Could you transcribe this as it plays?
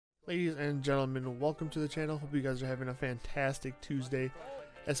Ladies and gentlemen, welcome to the channel. Hope you guys are having a fantastic Tuesday,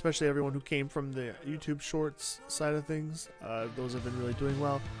 especially everyone who came from the YouTube Shorts side of things. Those have been really doing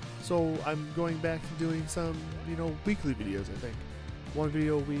well. So I'm going back to doing some, weekly videos, I think. One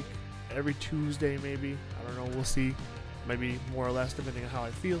video a week, every Tuesday maybe. I don't know, we'll see. Maybe more or less depending on how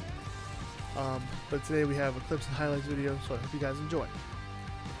I feel. But today we have a clips and highlights video, so I hope you guys enjoy.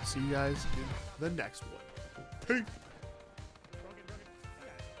 See you guys in the next one. Peace!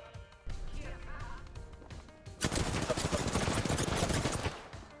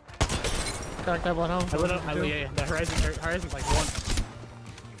 Crack that one home. Yeah, the horizon's like one.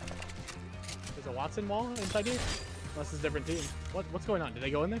 There's a Watson wall inside here? Unless it's a different team. What's going on? Did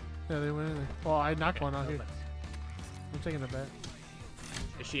they go in there? Yeah, they went in there. Well, I knocked one out here. I'm taking a bet.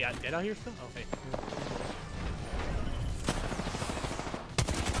 Is she dead out here still? Oh, hey.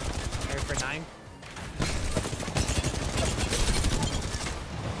 Air for 9.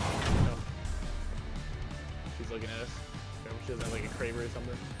 No. She's looking at us. She doesn't have like a Kraber or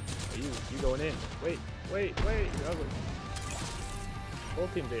something. Oh, you going in. Wait. You're ugly. Whole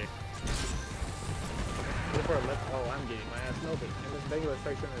team there. Go for a left. Oh, I'm getting my ass melted. And this Bangla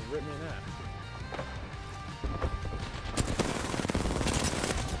strike's trying to rip me in half.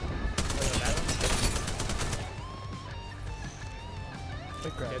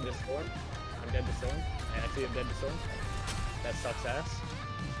 Dead to storm. I'm dead to storm. And I see I'm dead to storm. That sucks ass.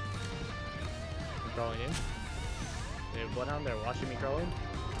 I'm crawling in. They have bloodhound, they're watching me crawl in.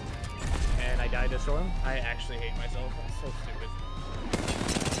 And I died to storm. I actually hate myself. I'm so stupid.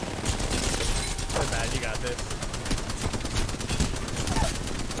 So bad, you got this.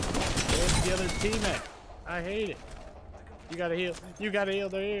 Where's the other teammate? I hate it. You gotta heal. You gotta heal,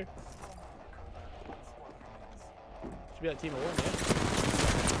 they're here. Should be that team of one,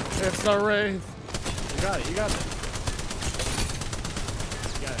 yeah? It's the Wraith. You got it, you got it.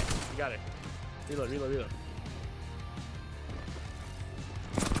 You got it. Reload.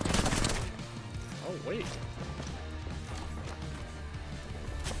 Oh, wait.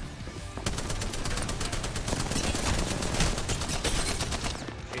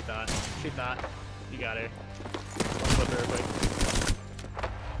 She thought. You got her. One flip her quick.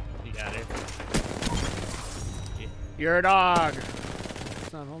 You got her. Yeah. You're a dog.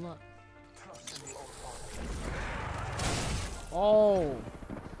 Hold on. Oh.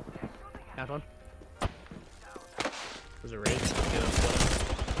 Down one. There's a raid.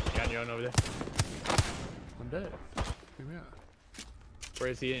 You got your own over there. I'm dead. Give me out. Where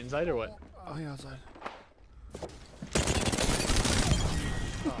is he? Inside or what? Oh, yeah, outside.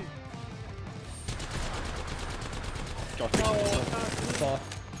 Oh,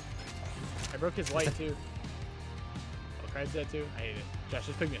 I broke his light too. Oh, Cry's dead too. I hate it. Josh,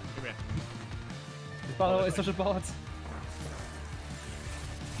 just pick me up. Come here. Oh, it's such a bot.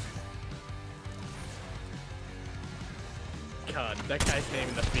 God, that guy's name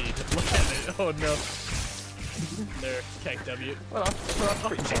in the feed. Just look at it. Oh no. There, Keg W. Well,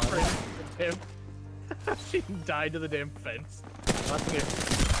 that's Him. She died to the damn fence. Last here.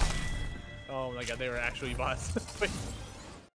 Oh my god, they were actually bots. Wait.